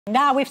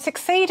Now we've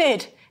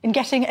succeeded in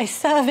getting a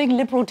serving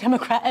Liberal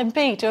Democrat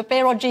MP to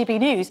appear on GB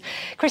News.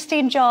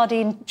 Christine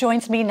Jardine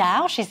joins me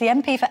now. She's the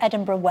MP for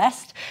Edinburgh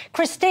West.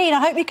 Christine, I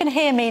hope you can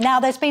hear me.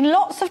 Now, there's been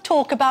lots of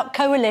talk about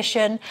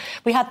coalition.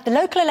 We had the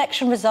local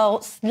election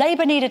results.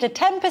 Labour needed a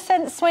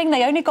 10% swing.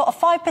 They only got a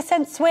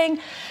 5% swing.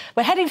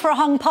 We're heading for a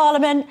hung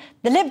parliament.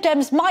 The Lib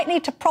Dems might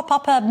need to prop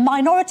up a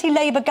minority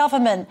Labour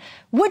government.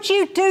 Would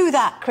you do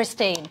that,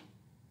 Christine?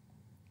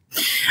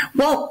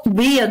 What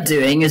we are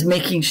doing is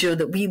making sure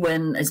that we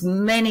win as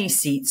many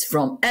seats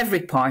from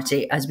every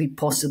party as we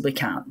possibly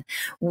can.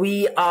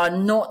 We are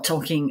not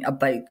talking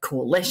about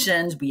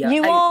coalitions. We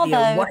are out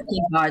there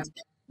working hard.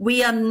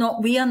 We are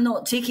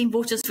not taking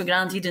voters for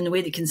granted in the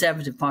way the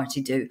Conservative Party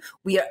do.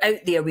 We are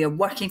out there. We are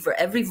working for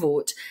every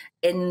vote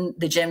in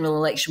the general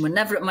election,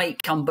 whenever it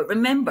might come. But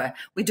remember,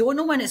 we don't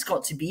know when it's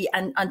got to be.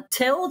 And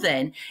until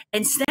then,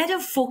 instead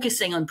of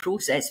focusing on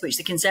process, which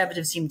the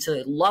Conservatives seem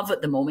to love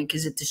at the moment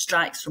because it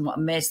distracts from what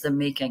a mess they're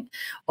making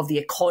of the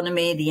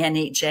economy, the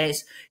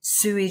NHS,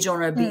 sewage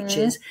on our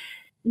beaches,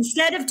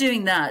 instead of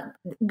doing that,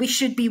 we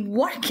should be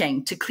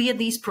working to clear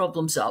these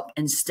problems up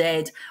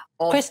instead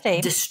of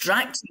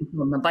distracting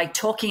from them by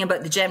talking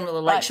about the general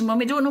election when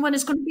we don't know when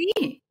it's going to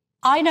be.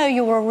 I know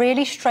you're a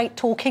really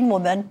straight-talking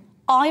woman.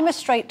 I'm a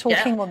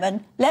straight-talking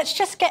woman. Let's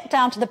just get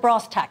down to the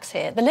brass tacks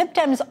here. The Lib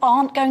Dems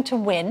aren't going to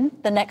win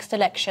the next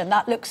election.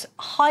 That looks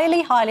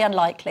highly, highly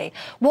unlikely.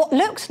 What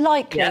looks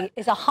likely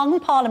is a hung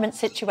parliament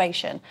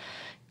situation.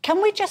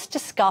 Can we just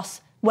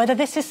discuss whether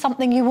this is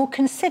something you will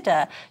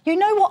consider? You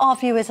know what our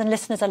viewers and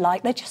listeners are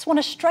like. They just want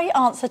a straight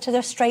answer to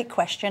the straight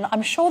question.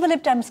 I'm sure the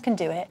Lib Dems can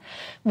do it.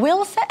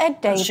 Will Sir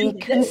Ed Davey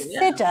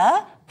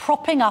consider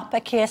propping up a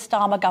Keir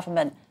Starmer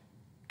government?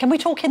 Can we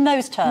talk in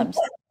those terms?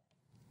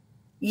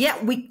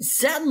 Yeah, we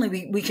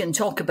can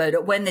talk about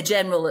it. When the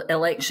general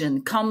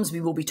election comes,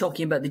 we will be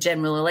talking about the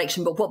general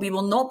election. But what we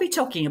will not be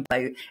talking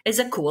about is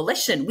a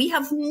coalition. We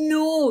have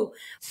no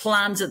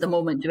plans at the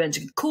moment to enter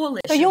a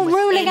coalition. So you're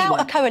ruling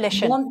out a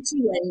coalition? We want to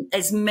win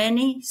as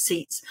many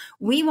seats.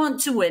 We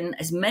want to win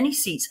as many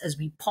seats as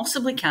we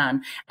possibly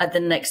can at the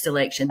next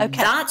election.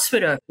 Okay. That's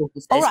where our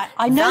focus is. All right,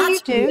 I know you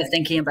do. That's what we're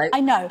thinking about. I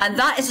know. And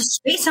that is a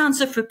straight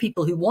answer for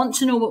people who want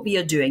to know what we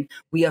are doing.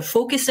 We are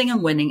focusing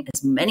on winning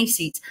as many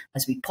seats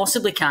as we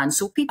possibly can,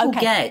 so people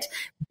get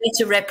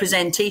better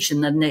representation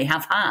than they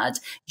have had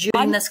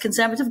during this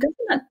Conservative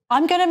government.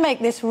 I'm going to make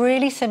this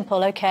really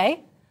simple,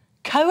 okay?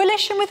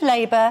 Coalition with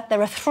Labour,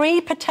 there are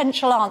three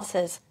potential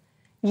answers.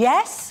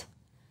 Yes,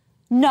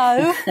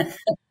 no,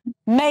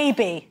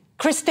 maybe.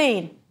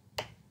 Christine.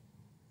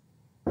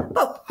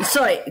 Oh,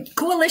 sorry,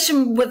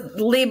 coalition with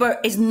Labour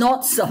is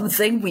not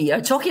something we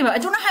are talking about. I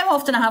don't know how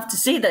often I have to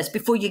say this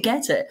before you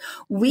get it.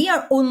 We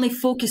are only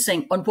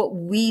focusing on what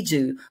we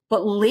do.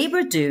 What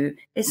Labour do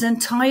is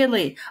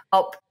entirely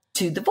up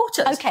to the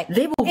voters. Okay.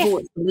 They will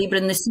vote for Labour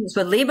in the seats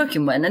where Labour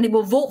can win, and they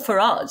will vote for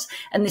us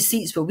in the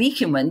seats where we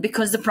can win,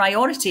 because the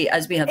priority,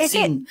 as we have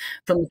seen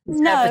from the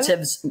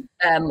Conservatives'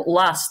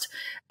 last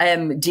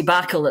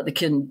debacle at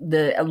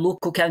the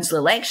local council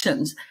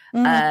elections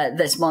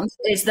this month,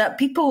 is that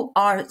people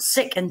are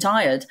sick and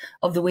tired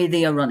of the way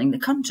they are running the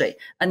country,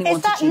 and they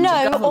want to change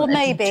the government. Or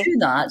maybe? And to do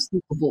that, they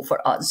will vote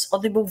for us,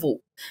 or they will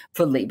vote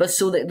for Labour,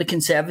 so that the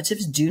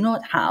Conservatives do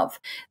not have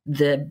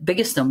the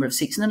biggest number of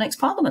seats in the next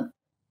parliament.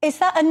 Is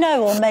that a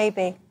no or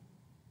maybe?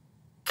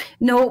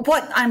 No,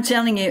 what I'm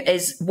telling you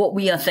is what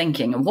we are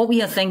thinking. And what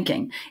we are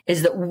thinking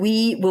is that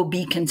we will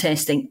be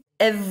contesting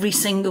every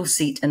single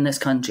seat in this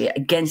country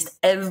against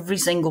every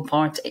single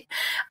party.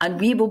 And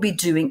we will be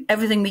doing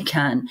everything we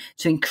can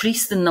to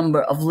increase the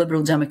number of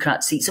Liberal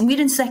Democrat seats. And we're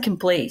in second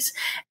place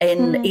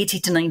in 80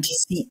 to 90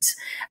 seats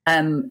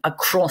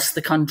across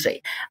the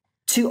country,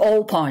 to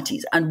all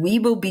parties. And we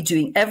will be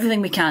doing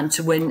everything we can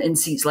to win in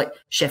seats like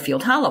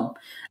Sheffield Hallam,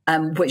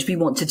 which we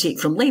want to take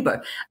from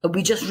Labour.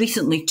 We just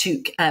recently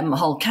took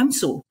Hull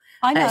Council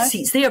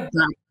seats there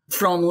back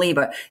from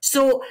Labour.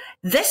 So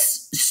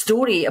this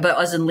story about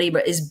us and Labour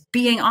is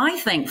being, I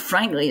think,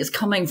 frankly, is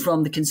coming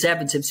from the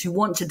Conservatives, who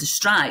want to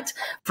distract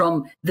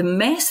from the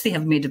mess they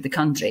have made of the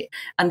country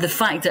and the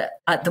fact that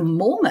at the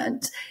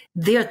moment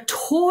they're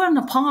torn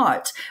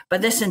apart by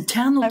this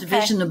internal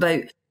division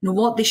about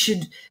what they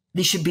should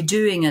be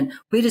doing, and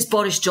where is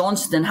Boris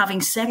Johnson, and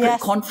having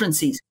separate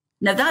conferences.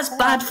 Now, that's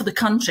bad for the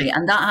country,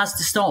 and that has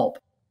to stop.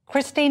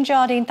 Christine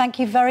Jardine, thank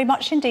you very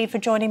much indeed for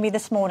joining me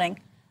this morning.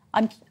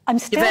 I'm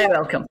still You're very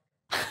welcome.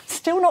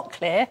 Still not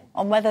clear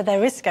on whether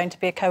there is going to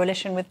be a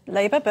coalition with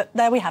Labour, but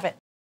there we have it.